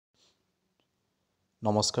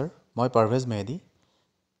নমস্কাৰ মই পাৰভেজ মেহেদি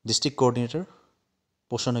district coordinator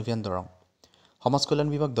পোষণ অভিযান দৰং সমাজ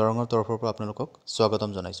কল্যাণ বিভাগ দৰঙৰ তৰফৰ পৰা আপোনালোকক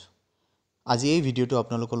স্বাগতম জনাইছোঁ। আজি এই ভিডিঅ'টো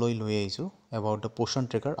আপোনালোকলৈ লৈ আহিছোঁ এবাউট দ্য পোষণ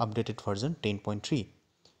ট্ৰেকাৰ আপডেটেড ভাৰ্জন 10.3।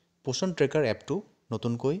 পোষণ ট্ৰেকাৰ এপটো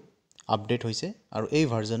নতুনকৈ আপডেট হৈছে আৰু এই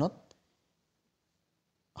ভাৰ্জনত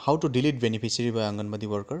how to delete beneficiary by anganwadi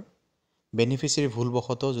worker, beneficiary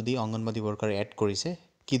ভুলবশতঃ যদি অংগনবাদী ৱৰ্কাৰে এড কৰিছে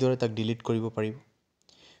কিদৰে তাক ডিলিট কৰিব পাৰিব,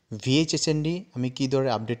 VHSND আমি কিদৰে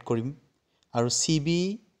আপডেট কৰিম আৰু CBE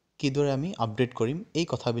কিদৰে আমি আপডেট কৰিম, এই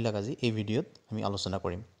কথাবিলাক আজি এই ভিডিঅ'ত আমি আলোচনা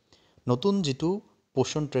কৰিম। নতুন যিটো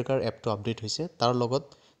পোষণ ট্ৰেকাৰ এপটো আপডেট হৈছে তাৰ লগত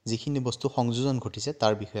যিখিনি বস্তু সংযোজন ঘটিছে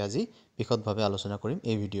তাৰ বিষয়ে আজি বিশদভাৱে আলোচনা কৰিম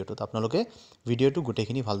এই ভিডিঅ'টোত। আপোনালোকে ভিডিঅ'টো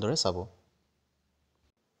গোটেইখিনি ভালদৰে চাব।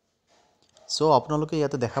 সো আপোনালোকে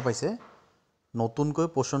ইয়াতে দেখা পাইছে নতুনকৈ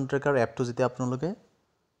পোষণ ট্ৰেকাৰ এপটো যেতিয়া আপোনালোকে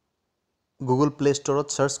গুগল প্লে ষ্টৰত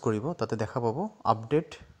সাৰ্চ কৰিব তাতে দেখা পাব আপডেট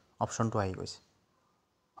অপশ্যনটো আহি গৈছে।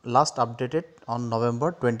 Last updated on November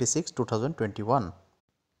 26, 2021।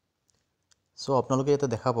 So আপোনালোকে ইয়াতে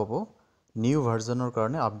দেখা পাব নিউ ভাৰ্জনৰ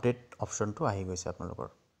কাৰণে আপডেট অপশ্যনটো আহি গৈছে আপোনালোকৰ।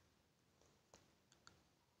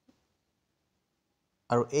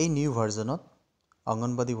 আৰু এই নিউ ভাৰ্জনত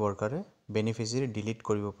অংগনবাদী ৱৰ্কাৰে বেনিফিচিয়াৰী ডিলিট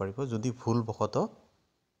কৰিব পাৰিব যদি ভুলবশতঃ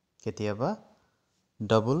কেতিয়াবা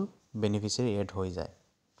ডাবল বেনিফিচিয়াৰী এড হৈ যায়।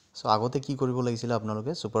 সো আগতে কি কৰিব লাগিছিলে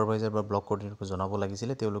আপোনালোকে সুপাৰভাইজাৰ বা ব্লক কোঅৰ্ডিনেটৰক জনাব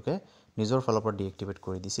লাগিছিলে, তেওঁলোকে নিজৰ ফালৰ পৰা ডিএক্টিভেট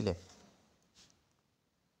কৰি দিছিলে।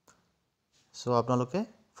 সো আপোনালোকে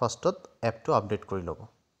ফাৰ্ষ্টত এপটো আপডেট কৰি ল'ব।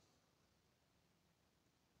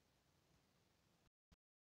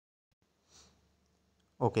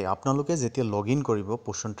 ওকে, আপোনালোকে যেতিয়া লগইন কৰিব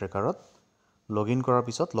পোষণ ট্ৰেকাৰত, লগইন কৰাৰ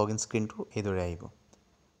পিছত লগইন স্ক্ৰীনটো এইদৰে আহিব।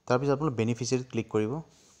 তাৰপিছত আপোনালোকে বেনিফিচিয়াৰীত ক্লিক কৰিব।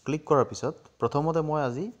 ক্লিক কৰাৰ পিছত প্ৰথমতে মই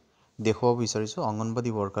আজি দেখুৱাব বিচাৰিছোঁ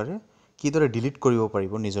অংগনবাদী ৱৰ্কাৰে কিদৰে ডিলিট কৰিব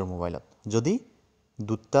পাৰিব নিজৰ মোবাইলত যদি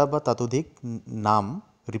দুটা বা ততোধিক নাম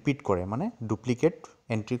ৰিপিট কৰে, মানে ডুপ্লিকেট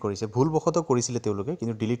এণ্ট্ৰি কৰিছে, ভুলবশতঃ কৰিছিলে তেওঁলোকে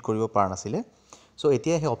কিন্তু ডিলিট কৰিব পৰা নাছিলে। সো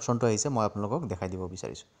এতিয়া সেই অপশ্যনটো আহিছে, মই আপোনালোকক দেখাই দিব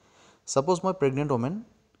বিচাৰিছোঁ। ছাপ'জ মই প্ৰেগনেণ্ট ওমেন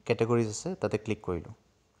কেটেগৰিজ আছে তাতে ক্লিক কৰিলোঁ।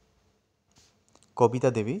 কবিতা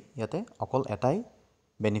দেৱী ইয়াতে অকল এটাই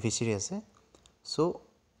বেনিফিচিয়াৰী আছে। সো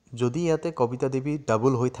যদি ইয়াতে কবিতা দেৱী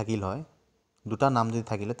ডাবল হৈ থাকিল হয়, দুটা নাম যদি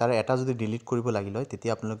থাকিলে তাৰে এটা যদি ডিলিট কৰিব লাগিল হয়,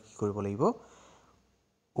 তেতিয়া আপোনালোকে কি কৰিব লাগিব,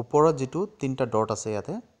 ওপৰত যিটো তিনিটা ডট আছে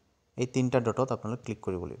ইয়াতে এই তিনিটা ডটত আপোনালোকে ক্লিক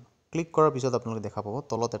কৰিব লাগিব। ক্লিক কৰাৰ পিছত আপোনালোকে দেখা পাব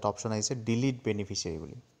তলত এটা অপশ্যন আহিছে ডিলিট বেনিফিচিয়াৰী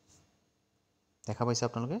বুলি। দেখা পাইছে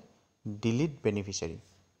আপোনালোকে ডিলিট বেনিফিচিয়াৰী।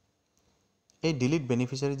 এই ডিলিট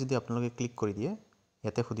বেনিফিচিয়াৰী যদি আপোনালোকে ক্লিক কৰি দিয়ে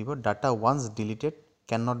ইয়াতে সুধিব data once deleted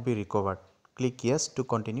can not be recovered, click yes to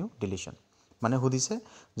continue deletion. মানে সুধিছে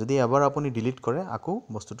যদি এবাৰ আপুনি ডিলিট কৰে আকৌ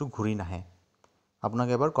বস্তুটো ঘূৰি নাহে, আপোনাক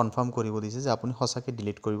এবাৰ কনফাৰ্ম কৰিব দিছে যে আপুনি সঁচাকৈ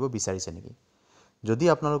ডিলিট কৰিব বিচাৰিছে নেকি। যদি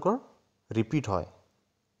আপোনালোকৰ ৰিপিট হয়,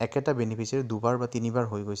 একেটা বেনিফিচিয়াৰী দুবাৰ বা তিনিবাৰ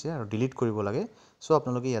হৈ গৈছে আৰু ডিলিট কৰিব লাগে, সো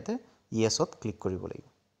আপোনালোকে ইয়াতে য়েছত ক্লিক কৰিব লাগিব।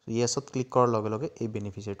 য়েছত ক্লিক কৰাৰ লগে লগে এই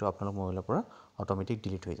বেনিফিচিয়াৰীটো আপোনালোকৰ মোবাইলৰ পৰা অট'মেটিক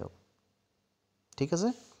ডিলিট হৈ যাব। ঠিক আছে,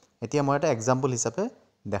 এতিয়া মই এটা এক্সাম্পল হিচাপে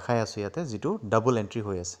দেখাই আছোঁ ইয়াতে যিটো ডাবল এণ্ট্ৰি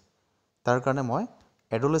হৈ আছে। তাৰ কাৰণে মই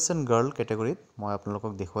এডোলেচেণ্ট গাৰ্ল কেটেগৰীত মই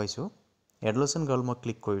আপোনালোকক দেখুৱাইছোঁ। এডোলেচেণ্ট গাৰ্ল মই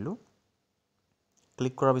ক্লিক কৰিলোঁ।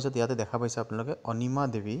 ক্লিক কৰাৰ পিছত ইয়াতে দেখা পাইছে আপোনালোকে অনিমা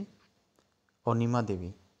দেৱী।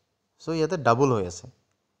 সো ইয়াতে ডাবল হৈ আছে।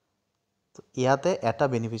 তো ইয়াতে এটা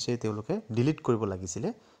বেনিফিচিয়াৰী তেওঁলোকে ডিলিট কৰিব লাগিছিলে।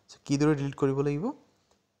 সো কিদৰে ডিলিট কৰিব লাগিব,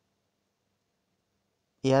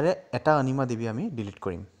 ইয়াৰে এটা অনিমা দেৱী আমি ডিলিট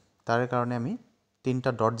কৰিম। তাৰে কাৰণে আমি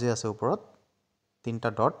তিনিটা ডট যে আছে ওপৰত, তিনিটা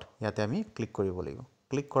ডট ইয়াতে আমি ক্লিক কৰিব লাগিব।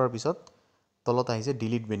 ক্লিক কৰাৰ পিছত তলত আহিছে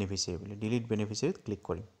ডিলিট বেনিফিচিয়াৰী বুলি, ডিলিট বেনিফিচিয়াৰীত ক্লিক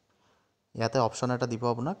কৰিম। ইয়াতে অপশ্যন এটা দিব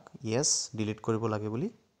আপোনাক য়েছ ডিলিট কৰিব লাগে বুলি,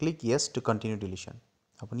 click yes to continue deletion,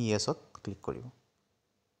 আপুনি য়েছত ক্লিক কৰিব।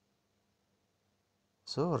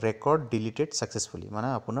 সো ৰেকৰ্ড ডিলিটেড ছাকচেছফুলি, মানে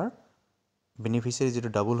আপোনাৰ বেনিফিচিয়াৰী যিটো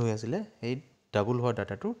ডাবল হৈ আছিলে সেই ডাবল হোৱা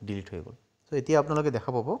ডাটাটো ডিলিট হৈ গ'ল। সো এতিয়া আপোনালোকে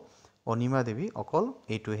দেখা পাব অনিমা দেৱী অকল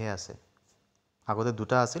এইটোহে আছে, আগতে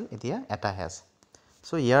দুটা আছিল এতিয়া এটাহে আছে।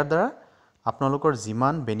 সো ইয়াৰ দ্বাৰা আপোনালোকৰ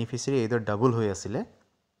যিমান বেনিফিচিয়াৰী এইদৰে ডাবল হৈ আছিলে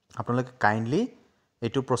আপোনালোকে কাইণ্ডলি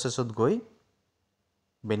এইটো প্ৰচেছত গৈ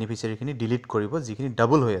বেনিফিচিয়াৰীখিনি ডিলিট কৰিব যিখিনি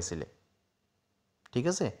ডাবল হৈ আছিলে। ঠিক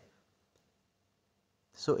আছে,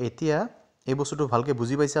 সো এতিয়া এই বস্তুটো ভালকৈ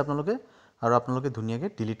বুজি পাইছে আপোনালোকে আৰু আপোনালোকে ধুনীয়াকৈ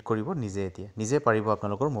ডিলিট কৰিব নিজে, এতিয়া নিজে পাৰিব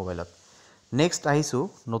আপোনালোকৰ মোবাইলত। নেক্সট আহিছোঁ,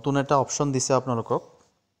 নতুন এটা অপশ্যন দিছে আপোনালোকক,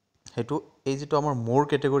 সেইটো এই যিটো আমাৰ মোৰ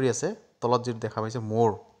কেটেগৰী আছে তলত যিটো দেখা পাইছে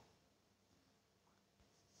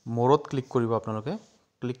মোৰত ক্লিক কৰিব আপোনালোকে।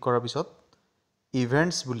 ক্লিক কৰাৰ পিছত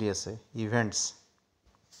ইভেণ্টছ বুলি আছে,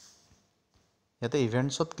 ইয়াতে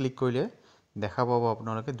ইভেণ্টছত ক্লিক কৰিলে দেখা পাব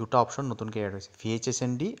আপোনালোকে দুটা অপশ্যন নতুনকৈ এড হৈছে,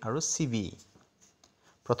 VHSND আৰু CBE।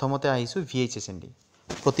 প্ৰথমতে আহিছোঁ VHSND।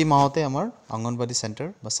 প্ৰতি মাহতে আমাৰ অংগনবাড়ী চেণ্টাৰ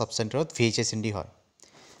বা সাব চেণ্টাৰত VHSND হয়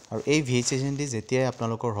আৰু এই VHSND যেতিয়াই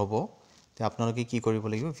আপোনালোকৰ হ'ব তে আপোনালোকে কি কৰিব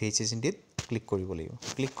লাগিব VHSNDত ক্লিক কৰিব লাগিব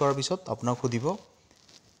ক্লিক কৰাৰ পিছত আপোনাক সুধিব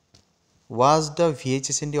was the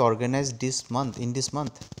VHSND organized in this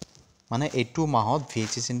month মানে এইটো মাহত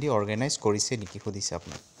VHSND অৰ্গেনাইজ কৰিছে নেকি সুধিছে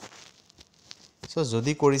আপোনাক সো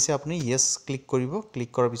যদি কৰিছে আপুনি yes ক্লিক কৰিব ক্লিক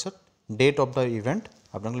কৰাৰ পিছত ডেট অফ দা ইভেন্ট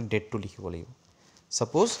আপোনালোকে ডেটটো লিখিব লাগিব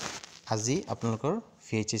সাপোজ আজি আপোনালোকৰ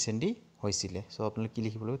VHSND হৈছিলে সো আপোনালোকে কি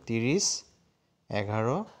লিখিব লাগিব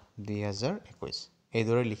 30/11/2021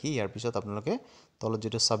 এইদৰে লিখি ইয়াৰ পিছত আপোনালোকে তলত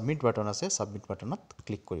যেটো সাবমিট বাটন আছে সাবমিট বাটনত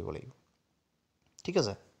ক্লিক কৰিব লাগিব ঠিক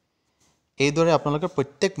আছে এইদৰে আপোনালোকে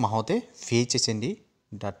প্ৰত্যেক মাহতে VHSND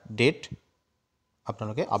ডেট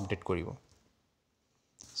আপোনালোকে আপডেট কৰিব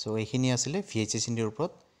সো এইখিনি আছিল VHSND ৰ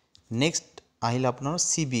ওপৰত নেক্সট আহিল আপোনাৰ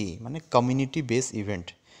CBE মানে কমিউনিটি বেস ইভেন্ট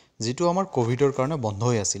যেটো আমাৰ কোভিডৰ কাৰণে বন্ধ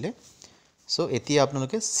হৈ আছিল সো এতিয়া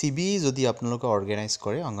আপোনালোকে CBE যদি আপোনালোকে অৰ্গেনাইজ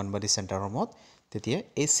কৰে অংগনবাড়ী চেণ্টাৰসমূহত তেতিয়া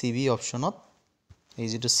এই CBE অপচনত এই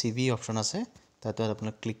যেটো CBE অপচন আছে তাতে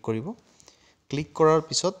আপোনালোকে ক্লিক কৰিব ক্লিক কৰাৰ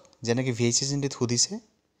পিছত যেনেকৈ VHSND ত সুধিছে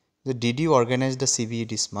যে did you organize the CBE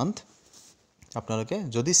this month আপোনালোকে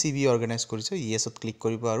যদি CBE অৰ্গেনাইজ কৰিছে ইয়েছত ক্লিক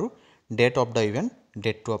কৰিব আৰু ডেট অফ দা ইভেন্ট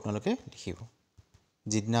ডেটটো আপোনালোকে লিখিব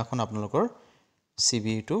যিদিনাখন আপোনালোকৰ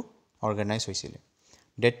CBE টো অৰ্গেনাইজ হৈছিল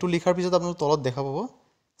ডেটটো লিখাৰ পিছত আপোনালোক তলত দেখা পাব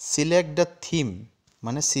সিলেক্ট দা থিম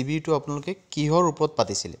মানে CBE টো আপোনালোকে কিহৰ ওপৰত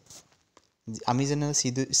পাতিছিল আমি যেনে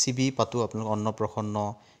CBE পাতো আপোনালোক অন্নপ্ৰসন্ন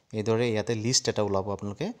এইদৰে ইয়াতে লিষ্ট এটা ওলাব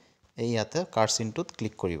আপোনালোকে এই ইয়াতে কাৰ্চিনটোত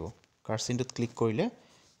ক্লিক কৰিব কাৰ্চিনটোত ক্লিক কৰিলে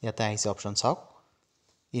ইয়াতে আহিছে অপচন চাওক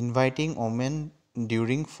inviting women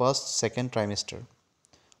during first second ট্ৰাইমেষ্টাৰ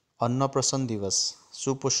অন্নপ্ৰসন্ন দিৱস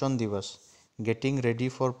সুপোষণ দিৱস getting ready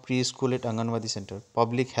for pre school at anganwadi centre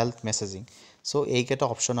public health messaging so এইকেইটা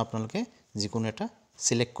অপচন আপোনালোকে যিকোনো এটা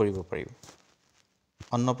সিলেক্ট কৰিব পাৰিব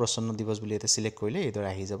অন্নপ্ৰসন্ন দিৱস বুলি এটা সিলেক্ট কৰিলে এইদৰে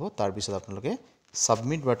আহি যাব তাৰ পিছত আপোনালোকে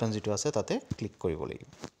সাবমিট বাটন যেটো আছে তাতে ক্লিক কৰিব লাগিব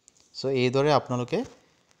সো এইদৰে আপোনালোকে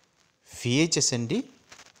VHSND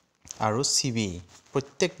আৰু CBE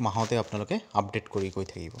প্ৰত্যেক মাহতে আপোনালোকে আপডেট কৰি গৈ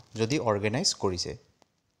থাকিব যদি অৰ্গেনাইজ কৰিছে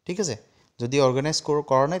ঠিক আছে যদি অৰ্গেনাইজ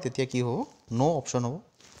কৰা নাই তেতিয়া কি হ'ব নো অপচন হ'ব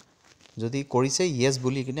যদি কৰিছে yes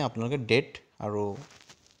বুলি কিনে আপোনালোকে ডেট আৰু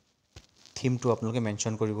থিমটো আপোনালোকে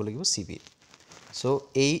মেনশন কৰিব লাগিব CBE সো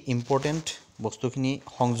এই ইম্পৰ্টেন্ট বস্তুখিনি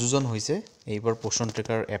সংযোজন হৈছে এইবাৰ পোষণ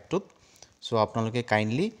ট্ৰেকাৰ এপটোত সো আপোনালোকে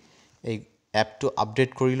কাইন্ডলি এই এপটো আপডেট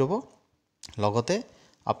কৰি ল'ব লগতে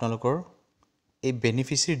আপোনালোকৰ এই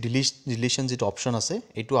বেনিফিচিয়াৰি ডিলিশন যেটো অপচন আছে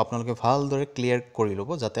এইটো আপোনালোকে ভালদৰে ক্লিয়াৰ কৰি ল'ব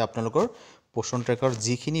যাতে আপোনালোকৰ পোষণ ট্ৰেকাৰ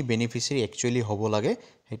যিখিনি বেনিফিচিয়াৰি একচুয়ালি হ'ব লাগে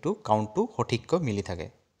হেতু কাউন্টটো সঠিককৈ মিলি থাকে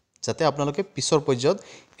যাতে আপোনালোকে পিছৰ পৰ্যায়ত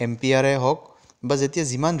MPR হওক বা যেতিয়া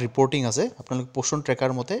যিমান ৰিপৰ্টিং আছে আপোনালোকে পোষণ ট্ৰেকাৰ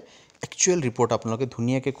মতে একচুয়াল ৰিপৰ্ট আপোনালোকে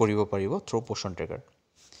ধুনিয়াকৈ কৰিব পাৰিব থ্ৰু পোষণ ট্ৰেকাৰ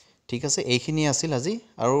ঠিক আছে এইখিনি আছিল আজি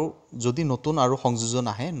আৰু যদি নতুন আৰু সংযোজন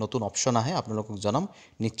আহে নতুন অপচন আহে আপোনালোকক জনাম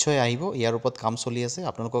নিশ্চয় আহিব ইয়াৰ ওপৰত কাম চলি আছে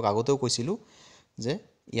আপোনালোকক আগতেও কৈছিলো যে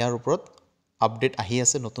ইয়াৰ ওপৰত আপডেট আহি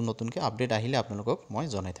আছে নতুনকৈ আপডেট আহিলে আপোনালোকক মই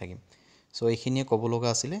জনাই থাকিম সো এইখিনিয়ে ক'ব লগা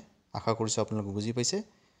আছিল আশা কৰিছো আপোনালোকে বুজি পাইছে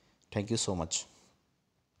থ্যাংক ইউ সো মাচ